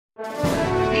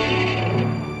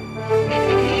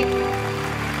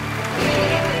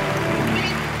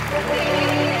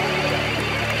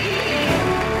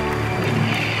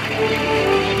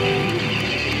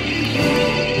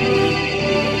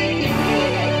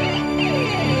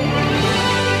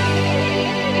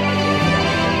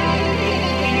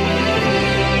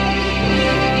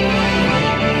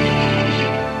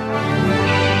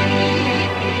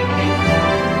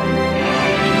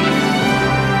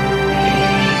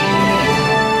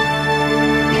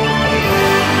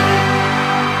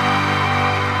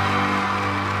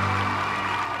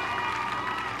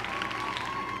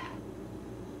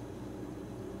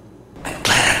I'm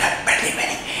glad I'm not Bradley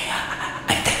Manning.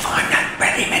 I'm glad I'm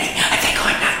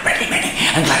not Bradley Manning.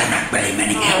 Glad I'm not Bradley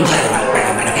Manning. Glad I'm not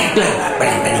Bradley Manning.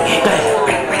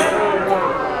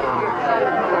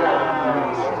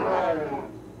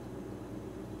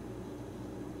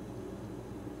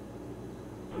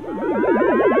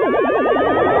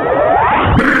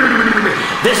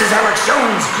 This is Alex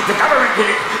Jones. The government did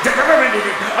it. The government did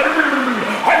it.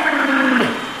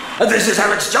 This is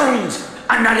Alex Jones.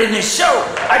 I'm not in this show.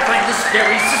 I find this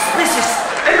very suspicious.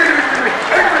 The government did it.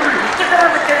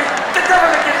 The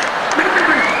government did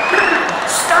it.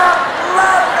 Stop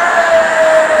laughing!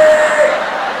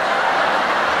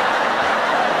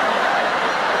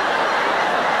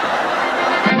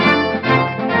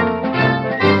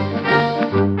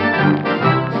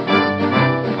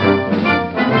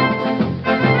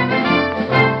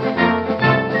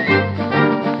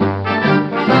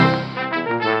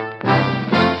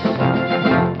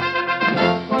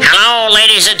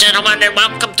 Ladies and gentlemen, and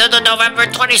welcome to the November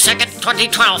 22nd,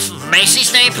 2012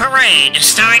 Macy's Day Parade,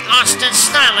 starring Austin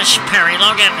Stylish Perry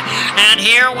Logan. And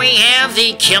here we have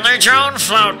the Killer Drone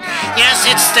Float. Yes,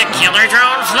 it's the Killer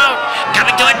Drone Float,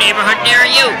 coming to a neighborhood near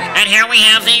you. And here we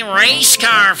have the Race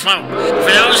Car Float.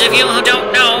 For those of you who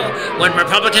don't know, when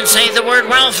Republicans say the word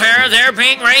welfare, they're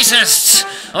being racists.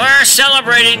 We're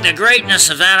celebrating the greatness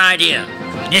of that idea.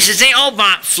 This is the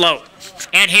Obot Float.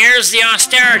 And here's the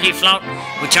austerity float,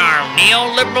 which our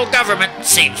neoliberal government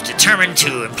seems determined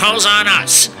to impose on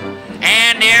us.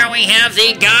 And here we have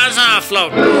the Gaza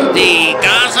float. The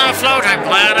Gaza float, I'm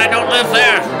glad I don't live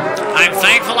there. I'm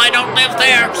thankful I don't live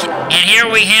there. And here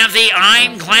we have the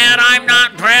I'm glad I'm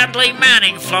not Bradley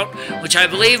Manning float, which I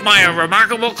believe by a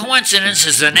remarkable coincidence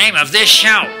is the name of this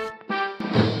show.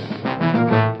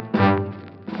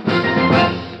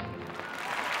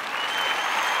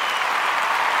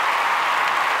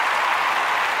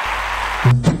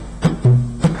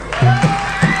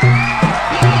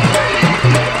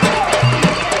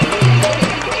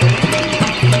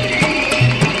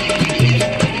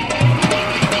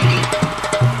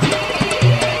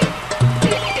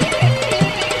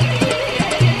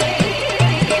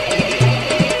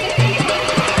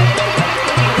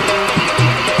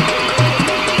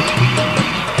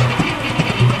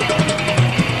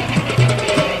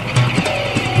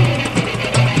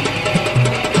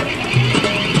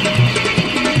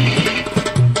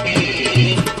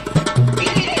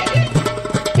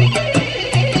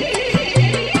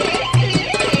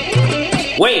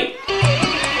 Wait!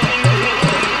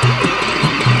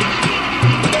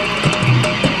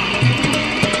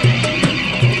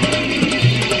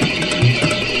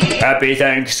 Happy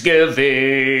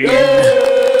Thanksgiving!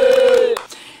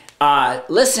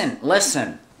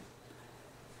 Listen.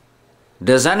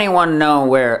 Does anyone know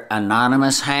where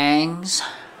Anonymous hangs?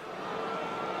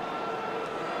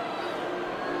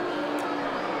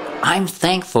 I'm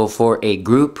thankful for a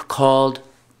group called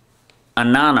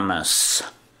Anonymous.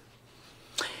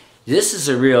 This is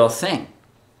a real thing.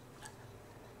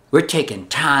 We're taking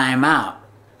time out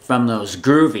from those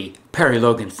groovy Perry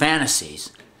Logan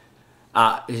fantasies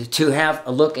to have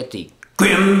a look at the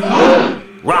grim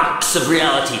rocks of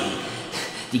reality.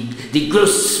 The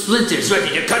gross splinters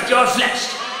ready to cut your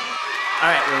flesh.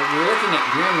 Alright, we're looking at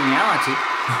grim reality.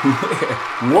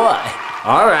 What?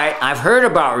 Alright, I've heard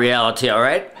about reality,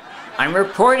 alright? I'm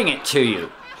reporting it to you.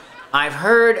 I've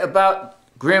heard about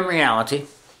grim reality.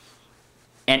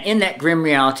 And in that grim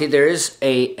reality, there is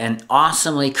an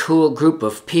awesomely cool group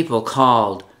of people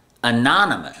called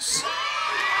Anonymous.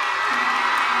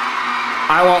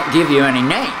 I won't give you any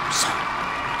names.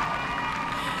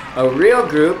 A real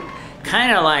group,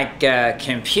 kind of like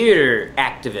computer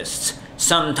activists,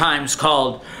 sometimes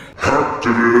called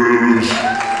hacktivists.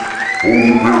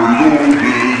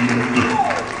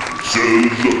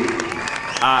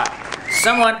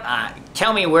 Someone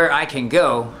tell me where I can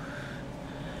go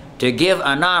to give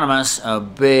Anonymous a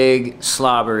big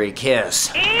slobbery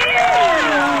kiss.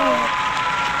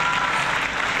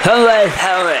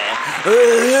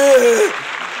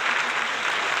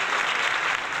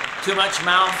 Too much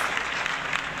mouth?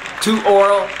 Too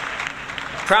oral?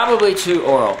 Probably too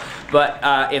oral. But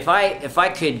if I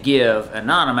could give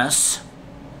Anonymous,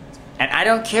 and I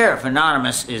don't care if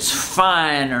Anonymous is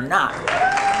fine or not,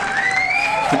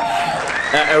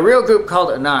 a real group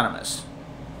called Anonymous,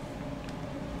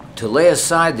 to lay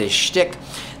aside this shtick,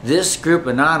 this group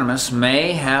Anonymous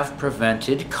may have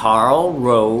prevented Karl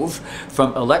Rove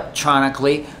from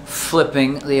electronically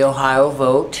flipping the Ohio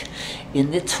vote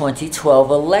in the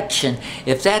 2012 election.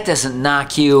 If that doesn't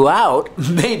knock you out,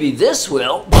 maybe this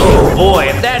will. Oh boy,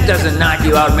 if that doesn't knock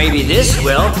you out, maybe this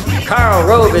will. Karl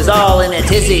Rove is all in a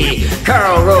tizzy.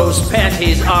 Karl Rove's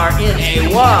panties are in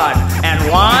a wad. And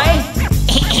why?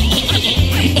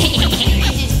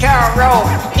 This is Karl Rove.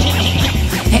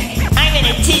 I'm in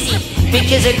a tizzy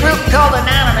because a group called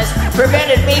Anonymous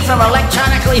prevented me from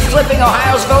electronically flipping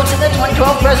Ohio's votes in the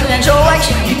 2012 presidential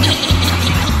election.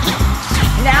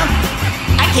 Now,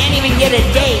 I can't even get a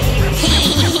date.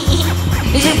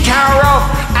 This is Karl Rove.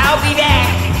 I'll be back.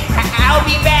 I'll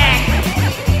be back.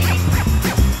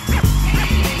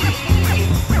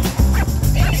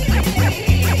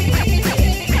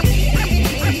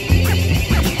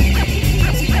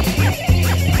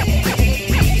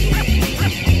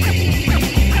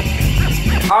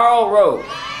 Karl Rove.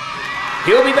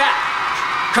 He'll be back.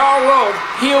 Karl Rove.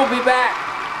 He'll be back.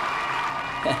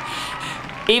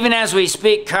 Even as we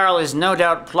speak, Karl is no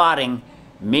doubt plotting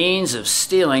means of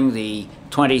stealing the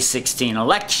 2016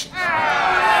 election.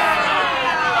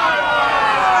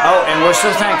 Oh, and we're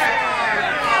so thankful.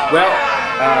 Well,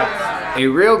 a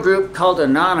real group called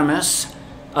Anonymous,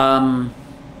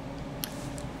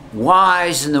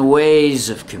 wise in the ways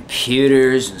of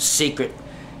computers and secret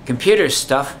computer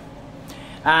stuff,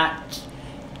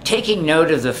 taking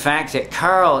note of the fact that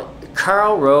Karl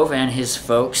Rove and his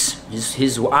folks,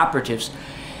 his operatives,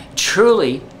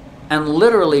 truly and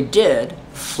literally did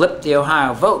flip the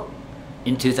Ohio vote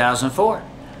in 2004.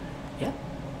 Yeah.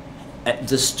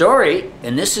 The story,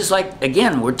 and this is like,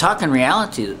 again, we're talking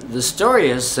reality. The story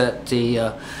is that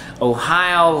the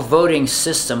Ohio voting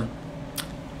system,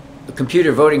 the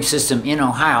computer voting system in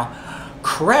Ohio,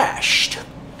 crashed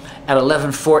at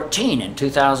 11:14 in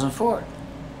 2004.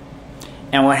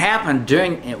 And what happened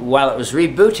while it was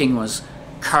rebooting was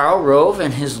Karl Rove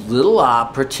and his little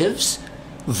operatives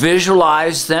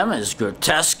visualized them as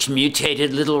grotesque,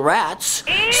 mutated little rats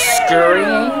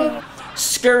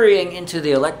scurrying into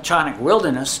the electronic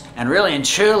wilderness and really and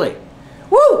truly,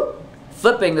 woo,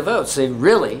 flipping the votes. They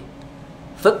really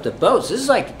flipped the votes. This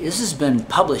has been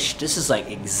published. This is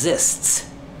like exists.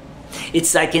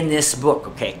 It's like in this book,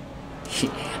 okay?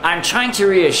 I'm trying to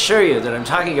reassure you that I'm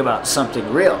talking about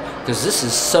something real, because this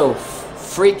is so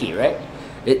freaky, right?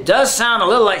 It does sound a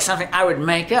little like something I would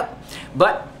make up,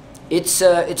 but it's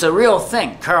a real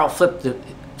thing. Karl flipped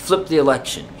the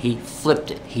election. He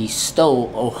flipped it. He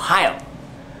stole Ohio.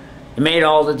 It made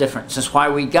all the difference. That's why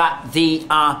we got the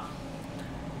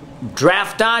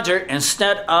draft dodger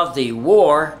instead of the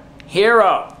war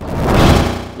hero.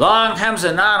 Long comes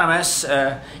Anonymous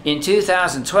in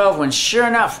 2012 when, sure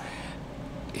enough,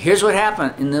 here's what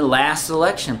happened in the last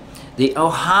election. The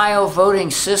Ohio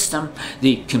voting system,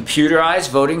 the computerized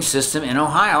voting system in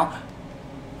Ohio,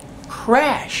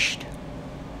 crashed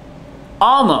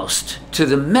almost to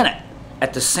the minute.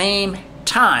 At the same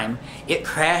time, it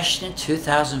crashed in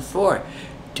 2004.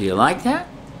 Do you like that?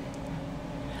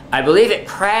 I believe it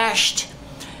crashed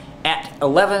at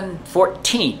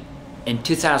 11:14 in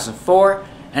 2004,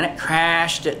 and it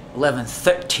crashed at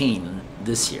 11:13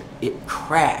 this year. It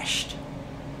crashed.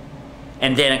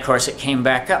 And then, of course, it came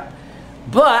back up.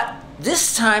 But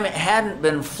this time it hadn't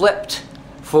been flipped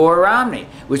for Romney,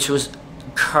 which was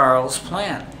Karl's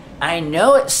plan. I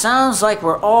know it sounds like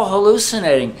we're all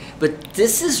hallucinating, but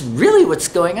this is really what's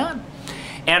going on.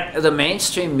 And the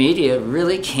mainstream media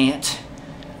really can't,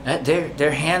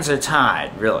 their hands are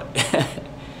tied, really.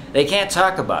 They can't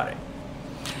talk about it.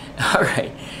 All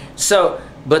right. So,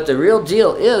 but the real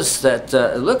deal is that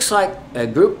it looks like a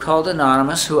group called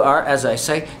Anonymous, who are, as I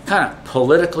say, kind of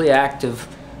politically active,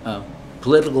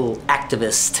 political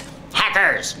activist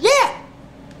hackers. Yeah!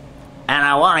 And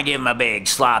I want to give them a big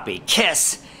sloppy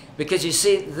kiss, because you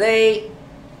see, they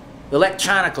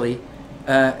electronically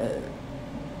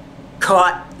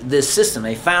caught this system.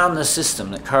 They found the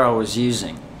system that Karl was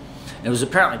using. It was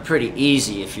apparently pretty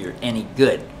easy if you're any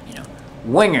good. You know,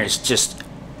 Winger's just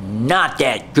not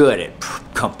that good at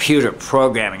computer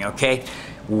programming, okay?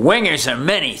 Wingers are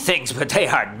many things, but they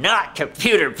are not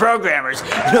computer programmers.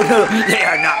 No, they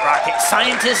are not rocket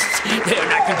scientists. They are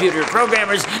not computer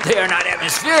programmers. They are not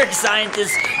atmospheric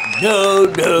scientists. No.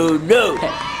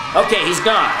 Okay, he's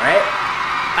gone, right?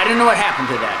 I don't know what happened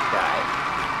to that guy.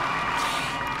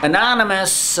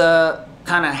 Anonymous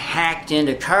kind of hacked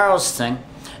into Carl's thing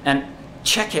and,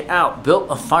 check it out, built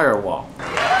a firewall.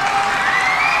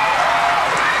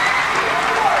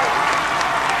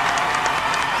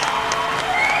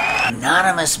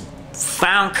 Anonymous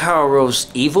found Karl Rove's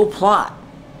evil plot.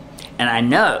 And I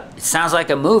know, it sounds like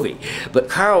a movie, but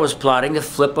Karl was plotting to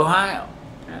flip Ohio.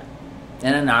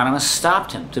 And Anonymous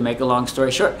stopped him, to make a long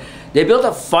story short. They built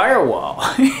a firewall.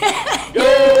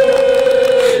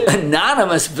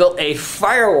 Anonymous built a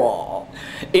firewall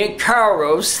in Karl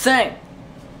Rove's thing.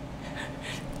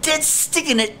 Dead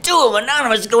sticking it to him.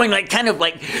 Anonymous going like, kind of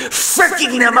like,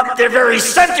 fricking them up their very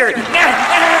center.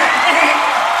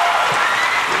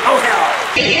 Oh, hell.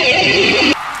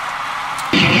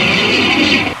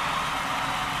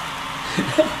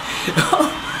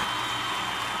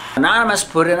 Anonymous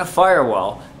put in a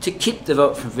firewall to keep the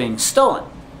vote from being stolen.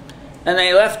 And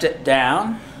they left it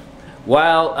down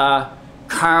while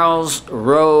Karl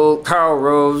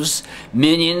Rove's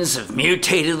minions of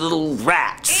mutated little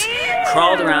rats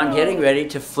crawled around getting ready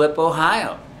to flip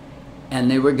Ohio. And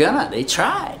they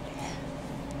tried.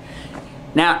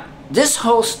 Now, this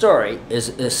whole story is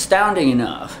astounding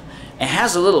enough. It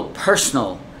has a little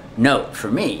personal note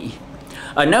for me,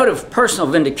 a note of personal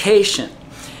vindication,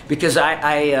 because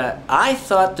I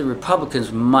thought the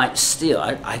Republicans might steal.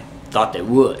 I thought they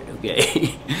would,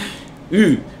 okay?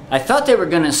 I thought they were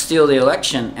going to steal the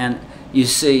election, and you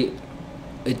see,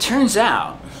 it turns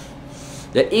out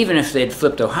that even if they'd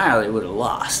flipped Ohio, they would have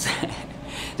lost.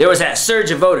 There was that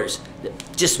surge of voters that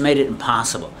just made it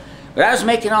impossible. But I was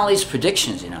making all these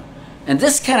predictions, you know, and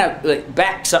this kind of like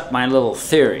backs up my little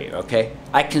theory, okay?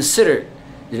 I consider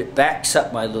that it backs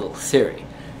up my little theory.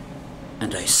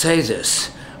 And I say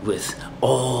this with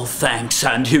all thanks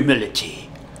and humility.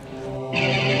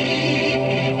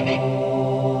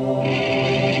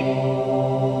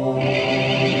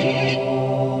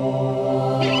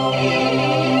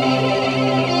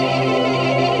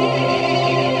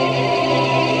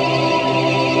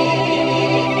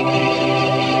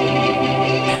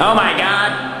 Oh my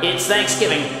God, it's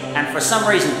Thanksgiving, and for some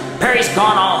reason, Perry's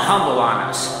gone all humble on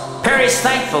us. Perry's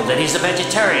thankful that he's a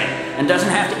vegetarian and doesn't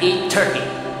have to eat turkey.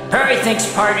 Perry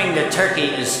thinks pardoning the turkey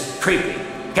is creepy,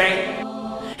 okay?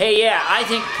 Hey, yeah, I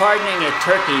think pardoning a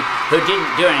turkey who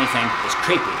didn't do anything is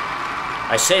creepy.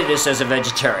 I say this as a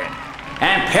vegetarian.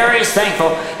 And Perry's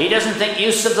thankful he doesn't think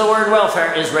use of the word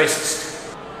welfare is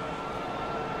racist.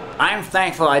 I'm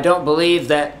thankful I don't believe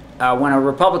that when a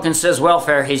Republican says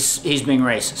welfare, he's being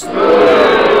racist.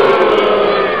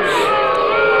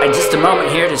 Just a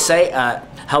moment here to say,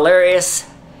 hilarious.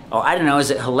 Oh, I don't know, is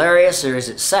it hilarious or is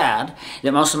it sad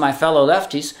that most of my fellow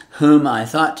lefties, whom I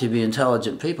thought to be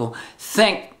intelligent people,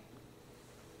 think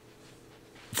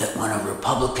that when a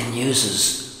Republican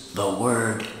uses the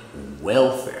word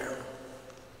welfare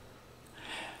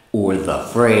or the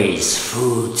phrase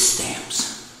food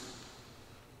stamps,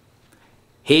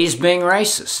 he's being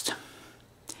racist.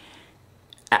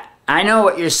 I know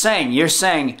what you're saying. You're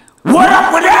saying, what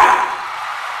up with that?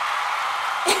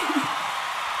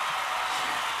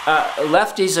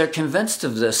 Lefties are convinced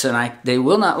of this, and they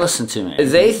will not listen to me.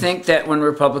 They think that when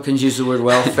Republicans use the word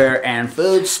welfare and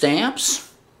food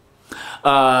stamps,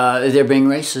 they're being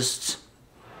racists.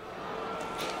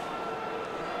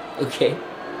 Okay?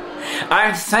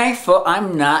 I'm thankful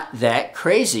I'm not that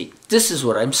crazy. This is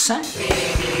what I'm saying.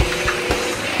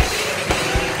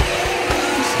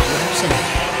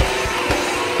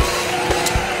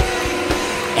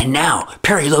 And now,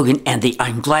 Perry Logan and the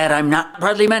I'm Glad I'm Not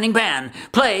Bradley Manning Band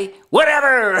play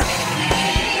Whatever!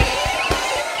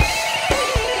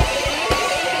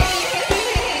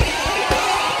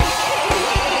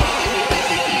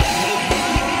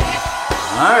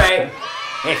 Alright.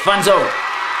 Hey, fun's over.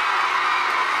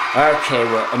 Okay,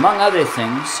 well, among other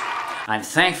things, I'm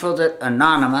thankful that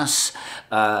Anonymous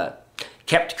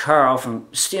kept Karl from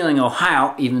stealing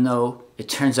Ohio, even though it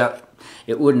turns out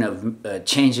it wouldn't have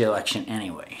changed the election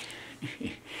anyway.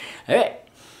 All right.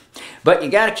 But you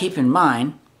got to keep in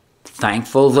mind,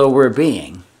 thankful though we're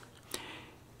being,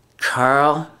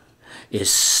 Karl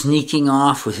is sneaking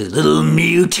off with his little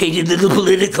mutated little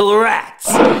political rats,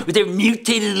 with their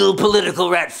mutated little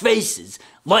political rat faces,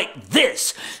 like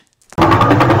this.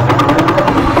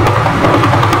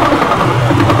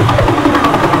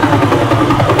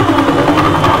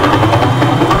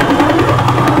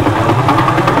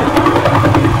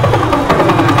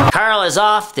 Karl is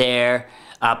off there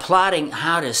plotting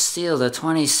how to steal the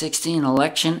 2016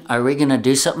 election. Are we going to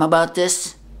do something about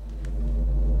this?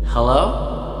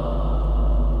 Hello?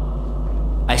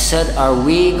 I said, are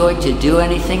we going to do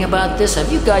anything about this?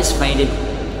 Have you guys fainted?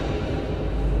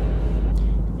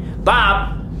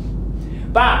 Bob,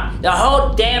 Bob, the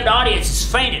whole damned audience is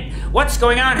fainted. What's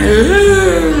going on?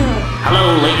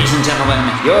 Hello, ladies and gentlemen.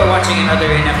 You're watching another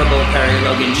ineffable Perry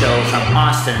Logan show from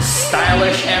Austin's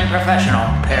stylish and professional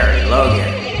Perry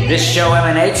Logan. This show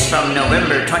emanates from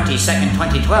November 22nd,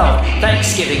 2012,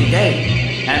 Thanksgiving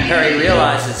Day. And Perry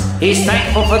realizes he's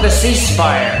thankful for the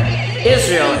ceasefire.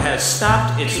 Israel has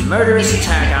stopped its murderous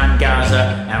attack on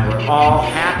Gaza, and we're all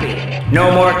happy. No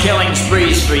more killing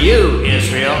sprees for you,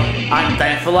 Israel. I'm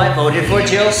thankful I voted for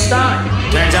Jill Stein.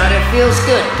 Turns out it feels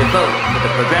good to vote for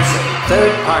the progressive third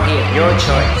party of your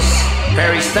choice.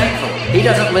 Perry's thankful he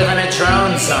doesn't live in a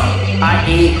drone zone,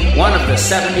 i.e. one of the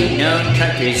 70 known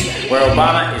countries where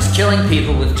Obama is killing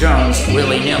people with drones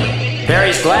willy-nilly.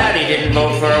 Perry's glad he didn't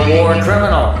vote for a war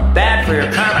criminal. Bad for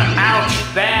your karma.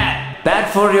 Ouch, bad.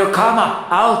 Bad for your karma.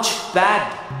 Ouch,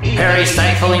 bad. Perry's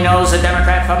thankful he knows a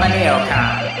Democrat from a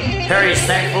neocon. Perry's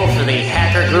thankful for the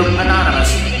hacker group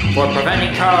Anonymous for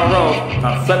preventing Karl Rove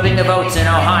from flipping the votes in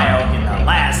Ohio in the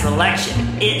last election.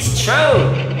 It's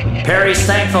true. Perry's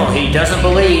thankful he doesn't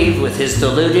believe with his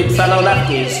deluded fellow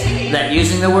lefties that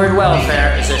using the word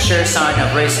welfare is a sure sign of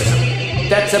racism.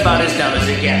 That's about as dumb as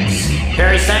it gets.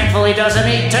 Perry's thankful he doesn't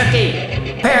eat turkey.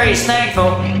 Perry's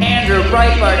thankful Andrew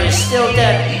Breitbart is still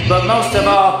dead, but most of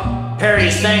all,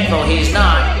 Perry's thankful he's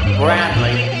not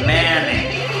Bradley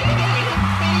Manning.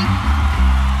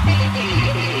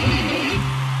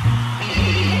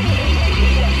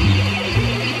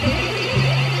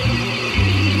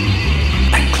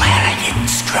 I'm glad I didn't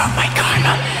screw up my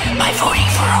karma by voting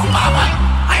for Obama.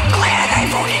 I'm glad I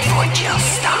voted for Jill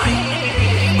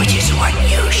Stein, which is what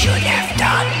you should have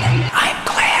done. I'm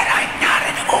glad I'm not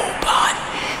an Obon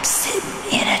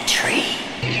sitting in a tree.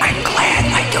 I'm glad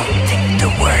I don't think the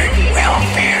word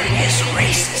welfare is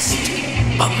racist.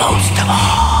 But most of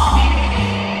all,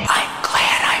 I'm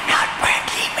glad I'm not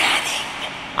Bradley Manning.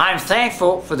 I'm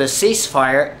thankful for the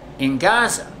ceasefire in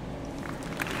Gaza.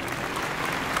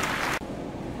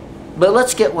 But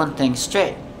let's get one thing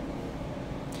straight.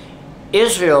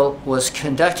 Israel was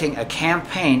conducting a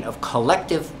campaign of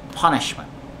collective punishment.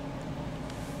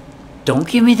 Don't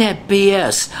give me that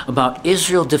BS about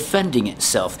Israel defending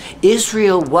itself.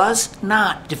 Israel was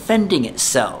not defending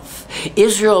itself.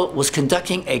 Israel was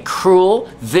conducting a cruel,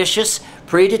 vicious,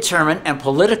 predetermined, and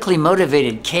politically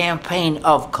motivated campaign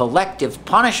of collective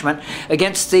punishment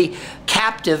against the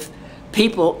captive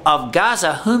people of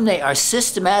Gaza, whom they are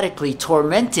systematically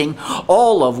tormenting,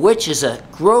 all of which is a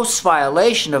gross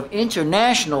violation of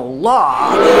international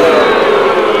law.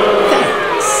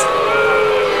 Thanks.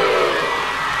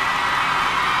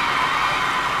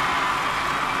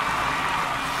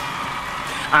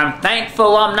 I'm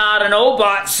thankful I'm not an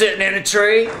Obot sitting in a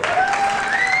tree.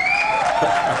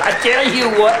 I tell you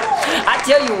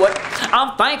what,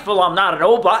 I'm thankful I'm not an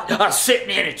Obot sitting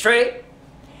in a tree.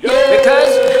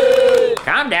 Because,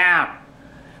 calm down.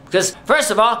 Because, first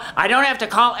of all, I don't have to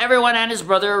call everyone and his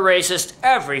brother a racist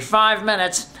every 5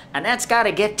 minutes, and that's got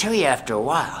to get to you after a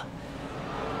while.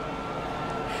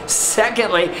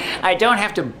 Secondly, I don't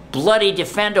have to bloody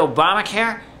defend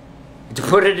Obamacare. To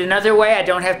put it another way, I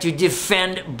don't have to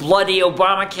defend bloody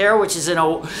Obamacare, which is it's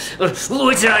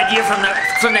an idea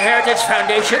from the Heritage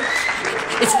Foundation.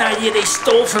 It's an idea they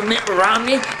stole from Mitt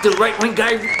Romney, the right-wing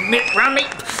guy Mitt Romney.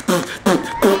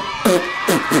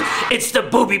 It's the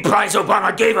booby prize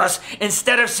Obama gave us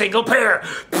instead of single payer.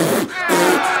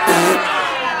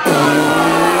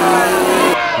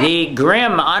 The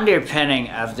grim underpinning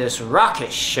of this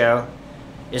raucous show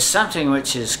is something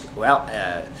which is, well,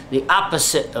 the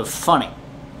opposite of funny.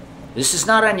 This is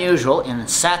not unusual in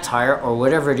satire or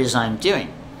whatever it is I'm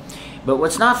doing. But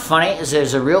what's not funny is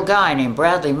there's a real guy named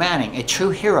Bradley Manning, a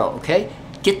true hero, okay?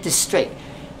 Get this straight.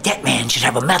 That man should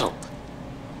have a medal.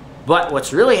 But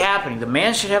what's really happening, the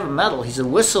man should have a medal. He's a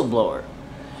whistleblower.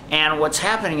 And what's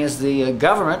happening is the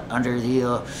government, under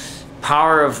the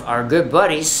power of our good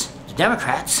buddies, the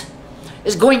Democrats,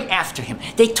 is going after him.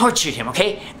 They tortured him,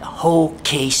 okay? The whole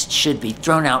case should be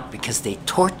thrown out because they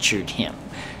tortured him.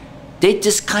 They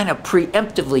just kind of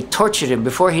preemptively tortured him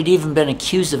before he'd even been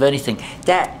accused of anything.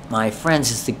 That, my friends,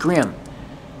 is the grim,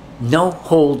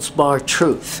 no-holds-barred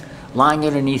truth lying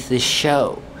underneath this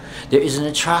show. There is an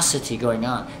atrocity going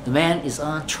on. The man is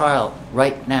on trial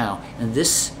right now, and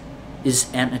this is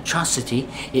an atrocity.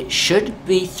 It should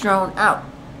be thrown out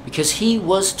because he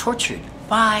was tortured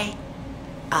by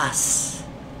us.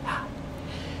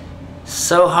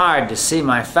 So hard to see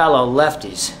my fellow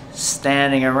lefties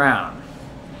standing around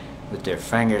with their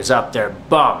fingers up their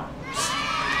bums.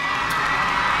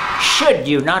 Should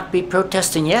you not be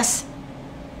protesting? Yes,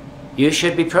 you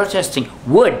should be protesting.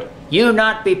 Would you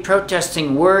not be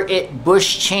protesting were it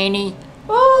Bush Cheney?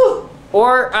 Oh,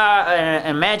 Or an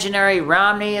imaginary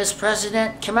Romney as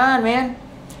president. Come on, man.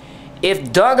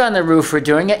 If Doug on the roof were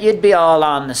doing it, you'd be all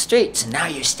on the streets. And now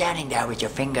you're standing there with your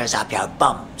fingers up your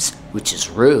bums, which is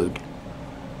rude.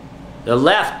 The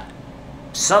left,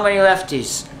 so many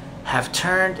lefties have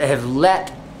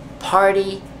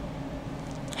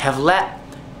let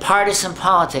partisan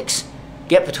politics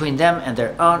get between them and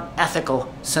their own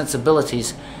ethical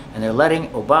sensibilities, and they're letting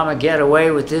Obama get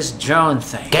away with this drone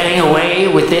thing. Getting away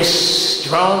with this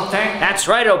drone thing? That's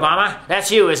right, Obama. That's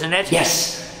you, isn't it?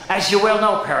 Yes. As you well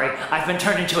know, Perry, I've been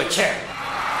turned into a chair.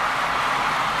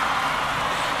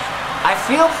 I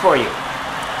feel for you.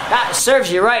 That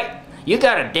serves you right. You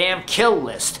got a damn kill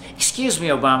list. Excuse me,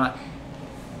 Obama.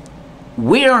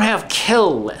 We don't have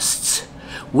kill lists.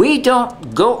 We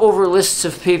don't go over lists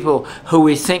of people who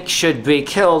we think should be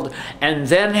killed and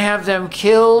then have them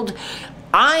killed.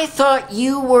 I thought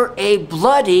you were a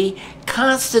bloody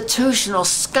constitutional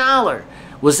scholar.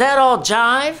 Was that all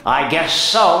jive? I guess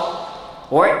so.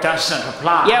 Or it doesn't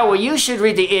apply. Yeah, well, you should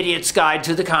read the Idiot's Guide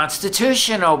to the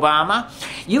Constitution, Obama.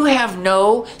 You have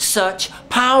no such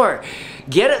power.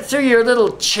 Get it through your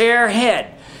little chair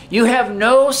head. You have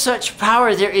no such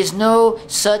power. There is no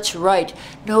such right.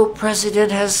 No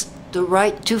president has the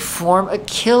right to form a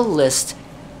kill list.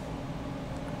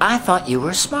 I thought you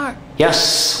were smart.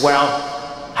 Yes, well,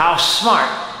 how smart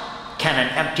can an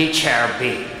empty chair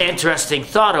be? Interesting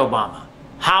thought, Obama.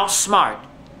 How smart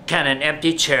can an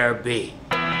empty chair be?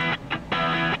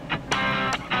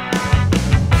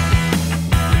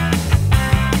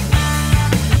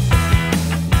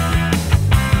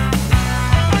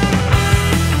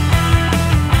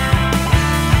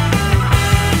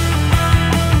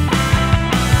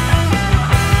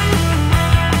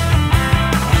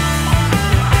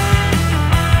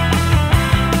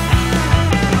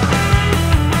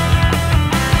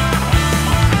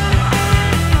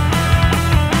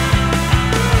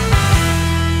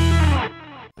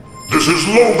 This is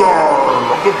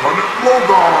Logar of the planet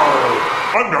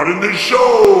Logar. I'm not in this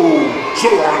show, so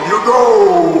on you go.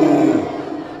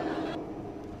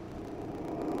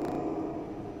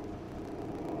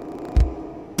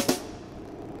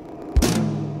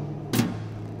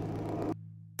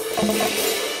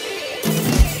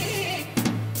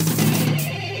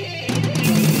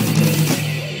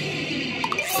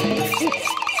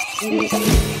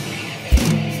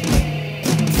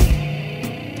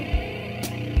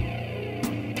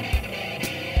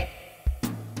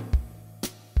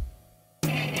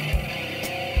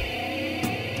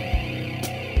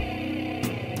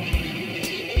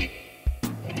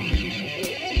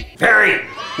 Perry!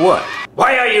 What?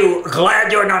 Why are you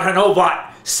glad you're not an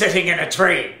Obot sitting in a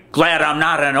tree? Glad I'm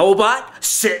not an Obot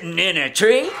sitting in a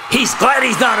tree? He's glad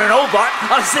he's not an Obot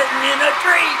sitting in a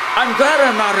tree. I'm glad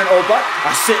I'm not an Obot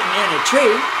sitting in a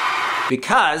tree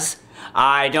because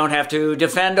I don't have to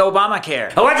defend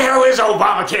Obamacare. What the hell is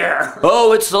Obamacare?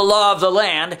 Oh, it's the law of the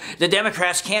land. The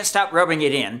Democrats can't stop rubbing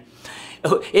it in.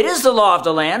 It is the law of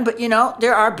the land, but you know,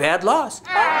 there are bad laws.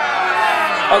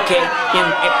 Okay,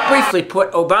 briefly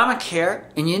put, Obamacare,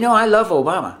 and you know I love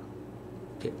Obama.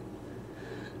 Okay.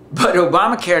 But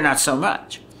Obamacare, not so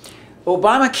much.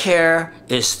 Obamacare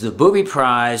is the booby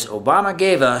prize Obama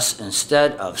gave us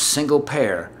instead of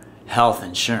single-payer health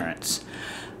insurance,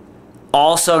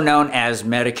 also known as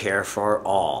Medicare for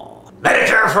All.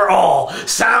 Medicare for all.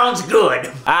 Sounds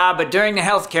good. But during the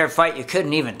healthcare fight, you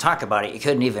couldn't even talk about it. You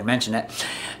couldn't even mention it.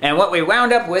 And what we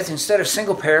wound up with instead of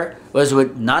single payer was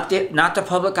with not the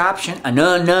public option.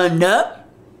 No.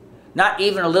 Not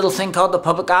even a little thing called the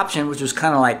public option, which was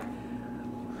kind of like,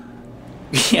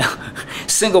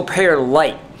 single payer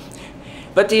light.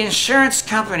 But the insurance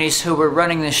companies who were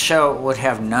running this show would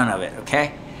have none of it,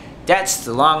 okay? That's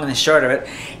the long and the short of it.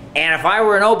 And if I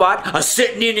were an Obot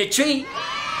sitting in a tree,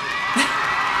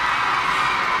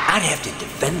 I'd have to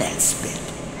defend that spit,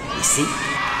 you see?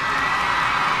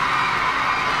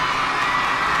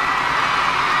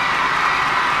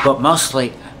 But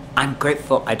mostly, I'm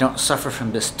grateful I don't suffer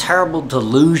from this terrible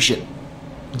delusion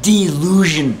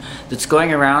that's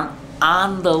going around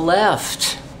on the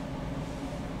left.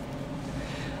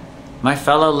 My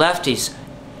fellow lefties,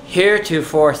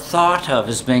 heretofore thought of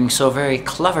as being so very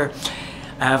clever,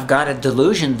 have got a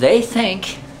delusion. They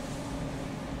think,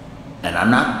 and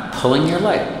I'm not pulling your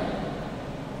leg.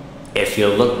 If you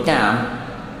look down,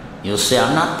 you'll see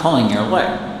I'm not pulling your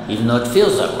leg, even though it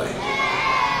feels that way.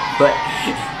 But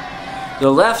the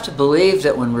left believe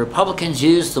that when Republicans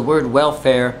use the word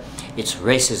welfare, it's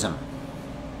racism.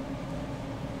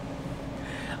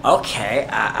 Okay,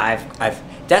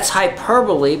 that's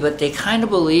hyperbole, but they kind of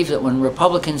believe that when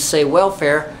Republicans say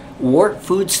welfare or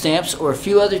food stamps or a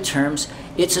few other terms,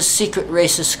 It's a secret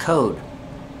racist code.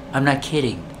 I'm not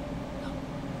kidding.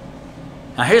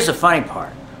 Now here's the funny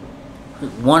part.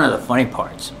 One of the funny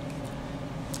parts.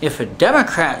 If a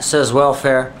Democrat says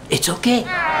welfare, it's okay.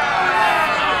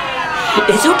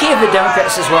 It's okay if a Democrat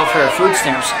says welfare or food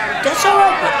stamps. That's all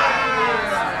right.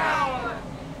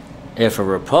 But if a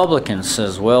Republican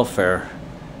says welfare,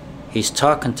 he's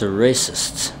talking to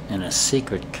racists in a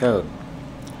secret code.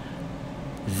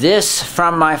 This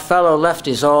from my fellow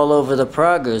lefties all over the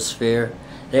progosphere.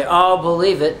 They all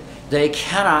believe it. They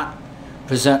cannot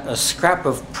present a scrap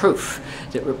of proof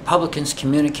that Republicans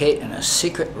communicate in a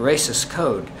secret racist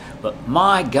code. But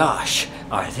my gosh,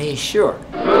 are they sure?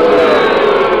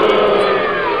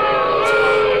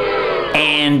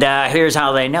 And here's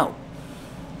how they know.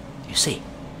 You see,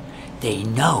 they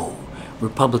know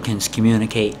Republicans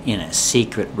communicate in a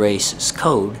secret racist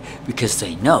code because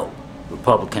they know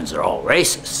Republicans are all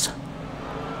racists.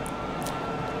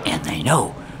 And they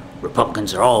know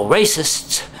Republicans are all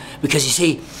racists because, you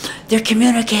see, they're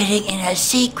communicating in a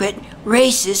secret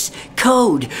racist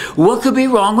code. What could be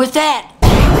wrong with that?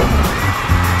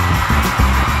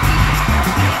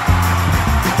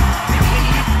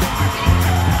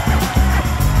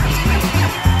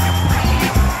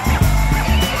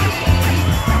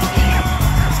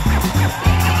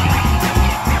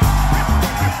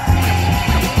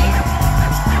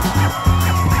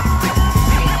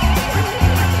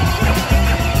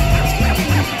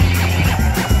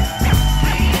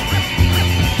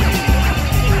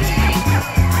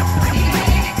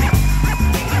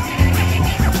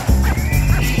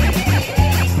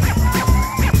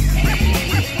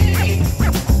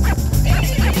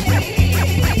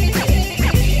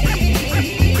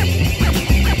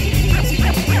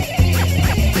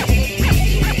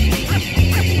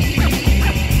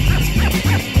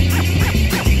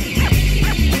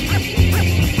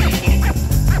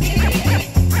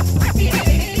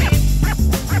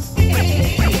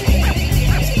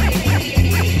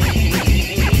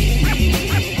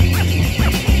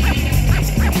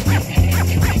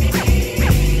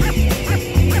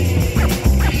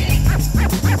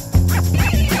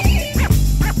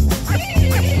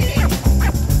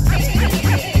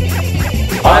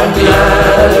 I'm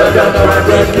glad I got the right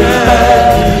record.